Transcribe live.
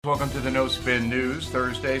Welcome to the No Spin News,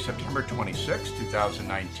 Thursday, September 26,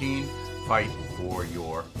 2019. Fight for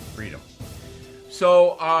your freedom.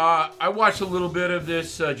 So I watched a little bit of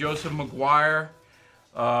this Joseph Maguire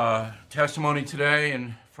testimony today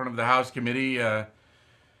in front of the House committee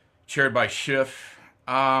chaired by Schiff.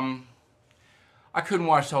 I couldn't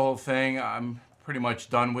watch the whole thing. I'm pretty much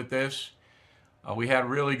done with this. We had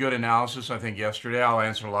really good analysis, I think, yesterday. I'll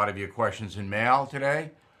answer a lot of your questions in mail today.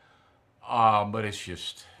 But it's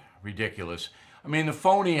just ridiculous. I mean, the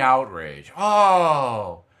phony outrage.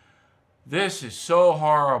 Oh, this is so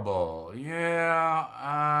horrible. Yeah,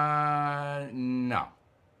 no.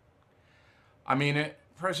 I mean,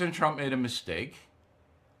 President Trump made a mistake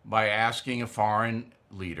by asking a foreign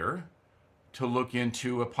leader to look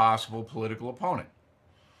into a possible political opponent.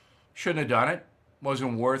 Shouldn't have done it.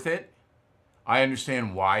 Wasn't worth it. I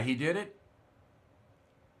understand why he did it.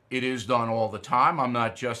 It is done all the time. I'm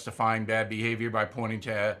not justifying bad behavior by pointing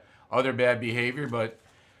to other bad behavior, but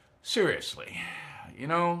seriously, you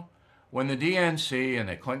know, when the DNC and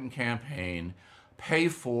the Clinton campaign pay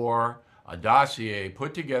for a dossier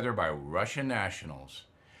put together by Russian nationals,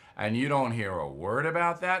 and you don't hear a word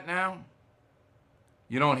about that now,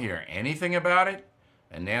 you don't hear anything about it,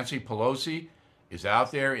 and Nancy Pelosi is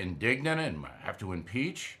out there indignant and have to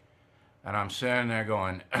impeach, and I'm sitting there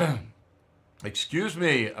going, excuse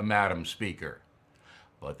me, Madam Speaker,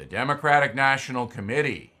 but the Democratic National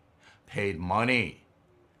Committee paid money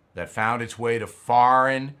that found its way to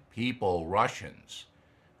foreign people, Russians,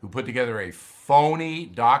 who put together a phony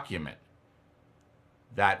document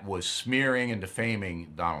that was smearing and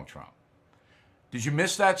defaming Donald Trump. Did you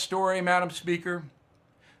miss that story, Madam Speaker?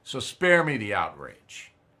 So spare me the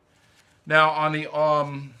outrage. Now, on the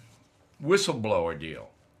whistleblower deal,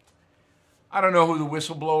 I don't know who the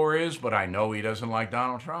whistleblower is, but I know he doesn't like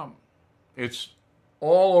Donald Trump. It's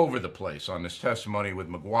all over the place on this testimony with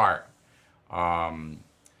Maguire.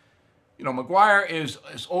 Maguire is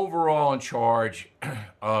overall in charge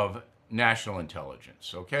of national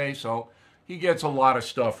intelligence, okay? So he gets a lot of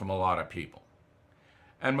stuff from a lot of people.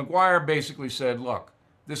 And Maguire basically said, look,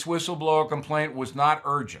 this whistleblower complaint was not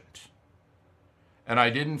urgent, and I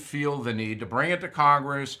didn't feel the need to bring it to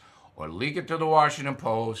Congress or leak it to the Washington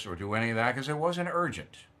Post or do any of that because it wasn't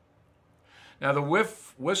urgent. Now, the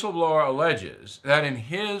whistleblower alleges that in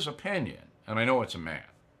his opinion, and I know it's a man,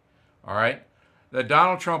 all right, that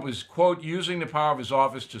Donald Trump was, quote, using the power of his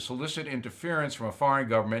office to solicit interference from a foreign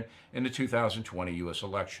government in the 2020 U.S.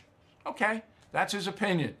 election. Okay, that's his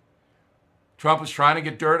opinion. Trump was trying to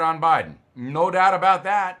get dirt on Biden. No doubt about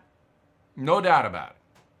that. No doubt about it.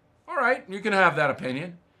 All right, you can have that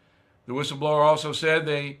opinion. The whistleblower also said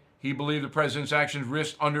he believed the president's actions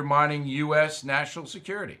risked undermining U.S. national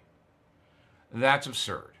security. That's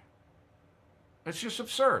absurd. It's just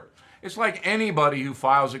absurd. It's like anybody who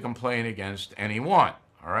files a complaint against anyone,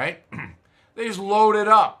 all right? They just load it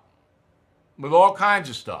up with all kinds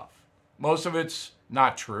of stuff. Most of it's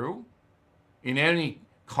not true. In any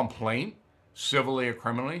complaint, civilly or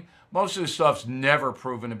criminally, most of the stuff's never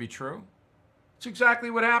proven to be true. It's exactly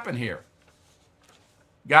what happened here.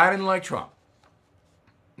 Guy didn't like Trump.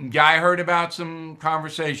 Guy heard about some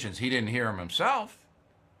conversations. He didn't hear them himself.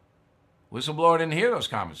 Whistleblower didn't hear those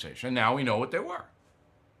conversations. Now we know what they were.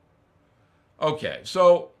 Okay,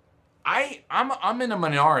 so I'm in a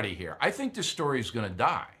minority here. I think this story is going to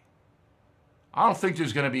die. I don't think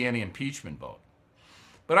there's going to be any impeachment vote.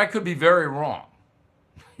 But I could be very wrong.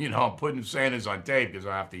 You know, I'm putting Sanders on tape because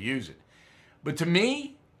I have to use it. But to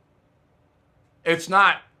me, it's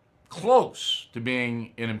not close to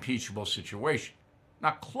being an impeachable situation.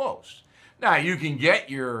 Not close. Now, you can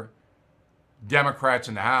get your Democrats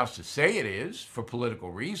in the House to say it is for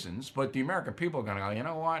political reasons, but the American people are going to go, you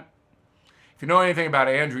know what? If you know anything about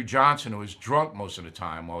Andrew Johnson, who was drunk most of the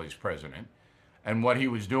time while he's president, and what he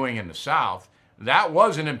was doing in the South, that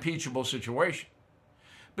was an impeachable situation.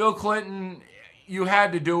 Bill Clinton, you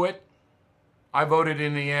had to do it. I voted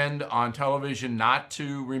in the end on television not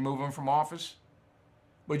to remove him from office,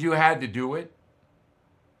 but you had to do it.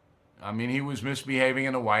 I mean, he was misbehaving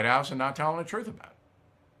in the White House and not telling the truth about it.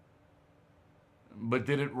 But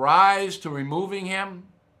did it rise to removing him?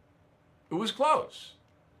 It was close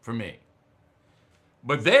for me.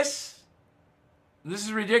 But this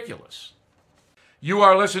is ridiculous. You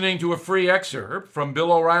are listening to a free excerpt from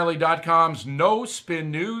BillO'Reilly.com's No Spin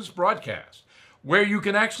News broadcast, where you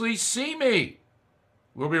can actually see me.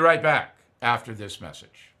 We'll be right back after this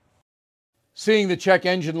message. Seeing the check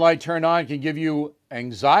engine light turn on can give you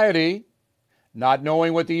anxiety, not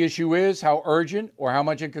knowing what the issue is, how urgent, or how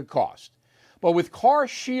much it could cost. But with Car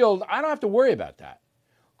Shield, I don't have to worry about that.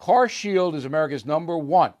 Car Shield is America's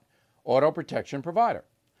 #1 auto protection provider.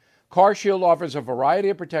 CarShield offers a variety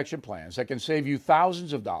of protection plans that can save you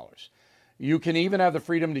thousands of dollars. You can even have the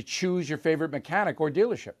freedom to choose your favorite mechanic or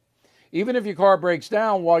dealership. Even if your car breaks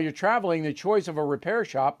down while you're traveling, the choice of a repair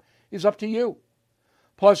shop is up to you.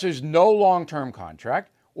 Plus, there's no long-term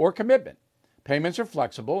contract or commitment. Payments are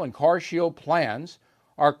flexible, and CarShield plans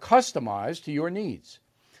are customized to your needs.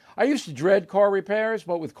 I used to dread car repairs,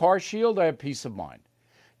 but with CarShield, I have peace of mind.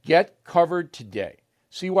 Get covered today.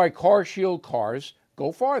 See why CarShield cars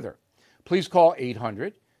go farther. Please call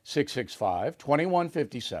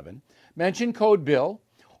 800-665-2157, mention code BILL,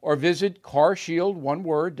 or visit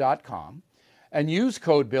carshieldoneword.com and use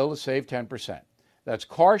code BILL to save 10%. That's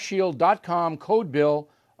carshield.com, code BILL.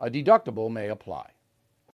 A deductible may apply.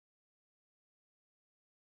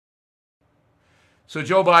 So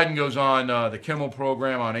Joe Biden goes on the Kimmel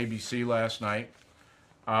program on ABC last night.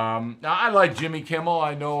 Now, I like Jimmy Kimmel.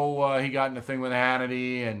 I know he got in the thing with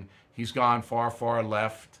Hannity, and he's gone far, far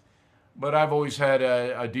left. But I've always had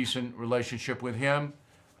a decent relationship with him.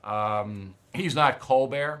 He's not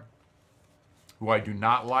Colbert, who I do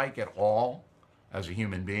not like at all as a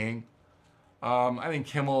human being. I think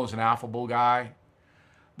Kimmel is an affable guy.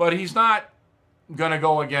 But he's not going to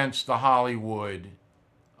go against the Hollywood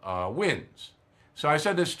winds. So I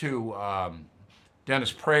said this to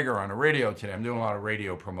Dennis Prager on the radio today. I'm doing a lot of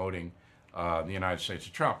radio promoting the United States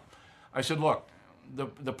of Trump. I said, look,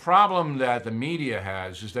 the problem that the media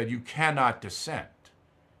has is that you cannot dissent.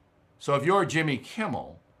 So if you're Jimmy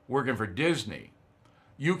Kimmel working for Disney,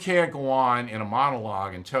 you can't go on in a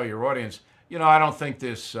monologue and tell your audience, you know, I don't think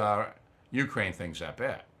this Ukraine thing's that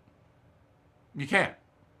bad. You can't.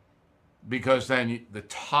 Because then the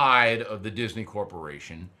tide of the Disney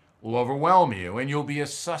Corporation will overwhelm you and you'll be a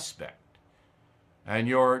suspect. And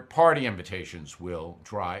your party invitations will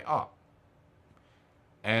dry up.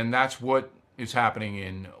 And that's what is happening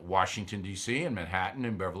in Washington, D.C., and Manhattan,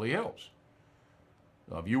 and Beverly Hills.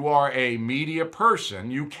 So if you are a media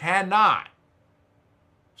person, you cannot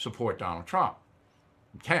support Donald Trump.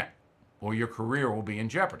 You can't, or your career will be in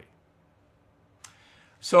jeopardy.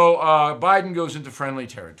 So Biden goes into friendly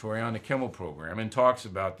territory on the Kimmel program and talks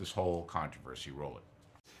about this whole controversy. Roll it.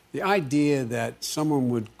 The idea that someone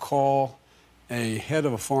would call a head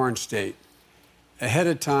of a foreign state ahead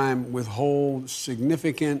of time, withhold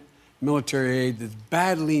significant military aid that's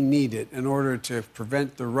badly needed in order to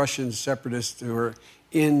prevent the Russian separatists who are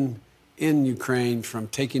in Ukraine from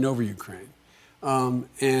taking over Ukraine,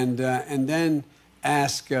 and then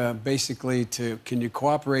ask basically can you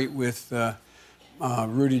cooperate with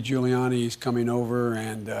Rudy Giuliani? He's coming over,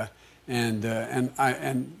 and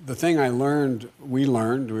the thing we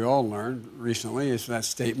all learned recently is that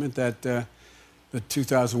statement that the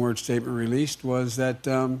 2,000-word statement released was that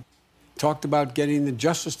talked about getting the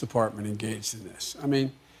Justice Department engaged in this. I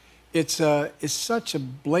mean, it's such a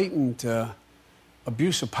blatant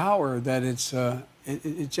abuse of power that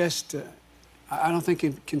it just I don't think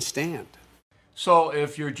it can stand. So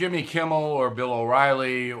if you're Jimmy Kimmel or Bill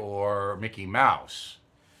O'Reilly or Mickey Mouse,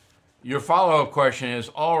 your follow-up question is,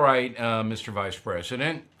 all right, Mr. Vice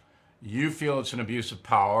President, you feel it's an abuse of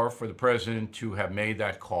power for the president to have made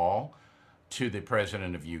that call to the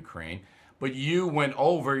president of Ukraine, but you went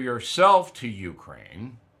over yourself to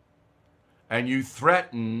Ukraine and you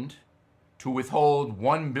threatened to withhold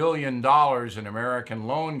 $1 billion in American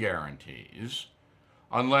loan guarantees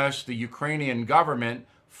unless the Ukrainian government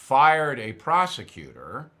fired a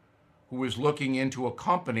prosecutor who was looking into a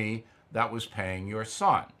company that was paying your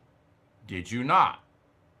son. Did you not?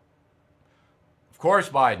 Of course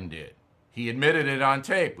Biden did. He admitted it on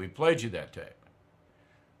tape. We played you that tape.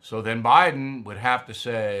 So then Biden would have to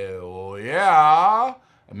say, oh yeah,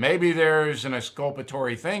 maybe there's an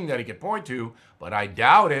exculpatory thing that he could point to, but I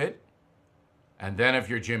doubt it. And then if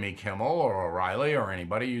you're Jimmy Kimmel or O'Reilly or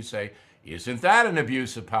anybody, you say, isn't that an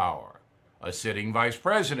abuse of power? A sitting vice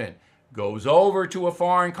president goes over to a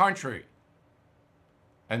foreign country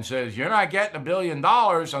and says, you're not getting $1 billion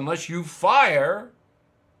unless you fire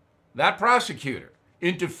that prosecutor,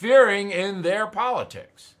 interfering in their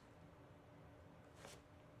politics.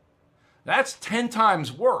 That's 10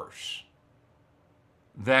 times worse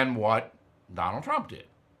than what Donald Trump did.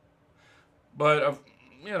 But,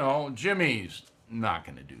 Jimmy's not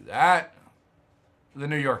going to do that. The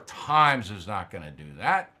New York Times is not going to do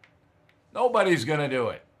that. Nobody's going to do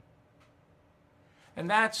it. And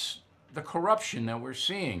that's the corruption that we're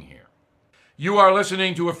seeing here. You are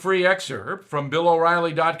listening to a free excerpt from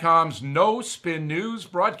BillO'Reilly.com's No Spin News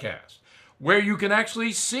broadcast, where you can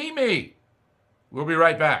actually see me. We'll be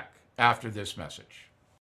right back after this message.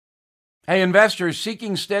 Hey, investors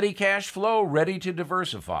seeking steady cash flow, ready to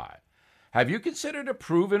diversify. Have you considered a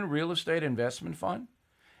proven real estate investment fund?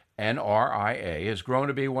 NRIA has grown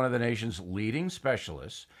to be one of the nation's leading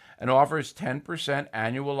specialists and offers 10%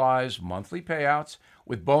 annualized monthly payouts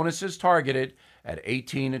with bonuses targeted at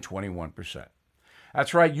 18 and 21%.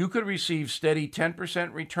 That's right, you could receive steady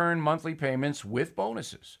 10% return monthly payments with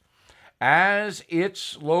bonuses. As its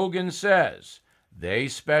slogan says, they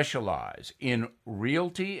specialize in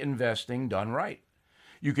realty investing done right.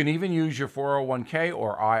 You can even use your 401k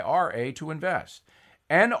or IRA to invest.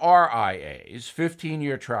 NRIA's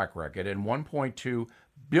 15-year track record and $1.2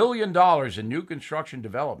 billion in new construction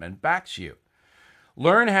development backs you.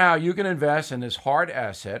 Learn how you can invest in this hard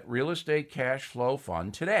asset real estate cash flow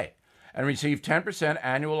fund today and receive 10%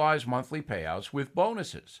 annualized monthly payouts with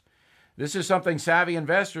bonuses. This is something savvy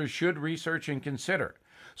investors should research and consider.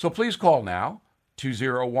 So please call now,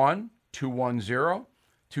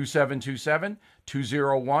 201-210-2727,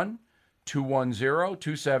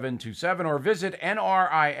 201-210-2727, or visit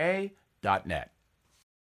nria.net.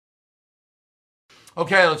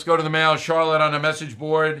 Okay, let's go to the mail. Charlotte on the message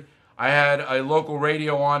board. I had a local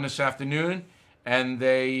radio on this afternoon, and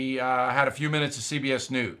they had a few minutes of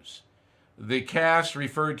CBS News. The cast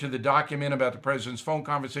referred to the document about the president's phone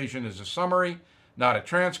conversation as a summary, not a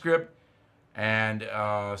transcript, and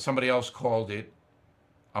somebody else called it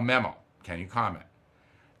a memo. Can you comment?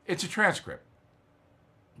 It's a transcript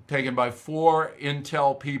taken by 4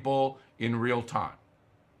 intel people in real time.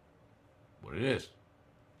 What it is.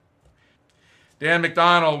 Dan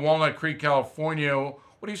McDonald, Walnut Creek, California.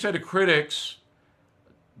 What do you say to critics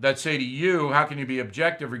that say to you, how can you be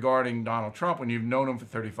objective regarding Donald Trump when you've known him for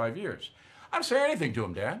 35 years? I don't say anything to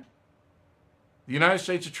him, Dan. The United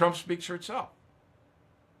States of Trump speaks for itself.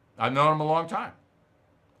 I've known him a long time.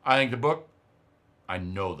 I think the book, I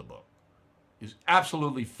know the book, is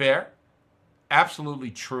absolutely fair,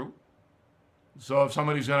 absolutely true. So if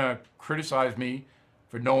somebody's going to criticize me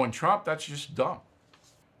for knowing Trump, that's just dumb.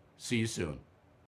 See you soon.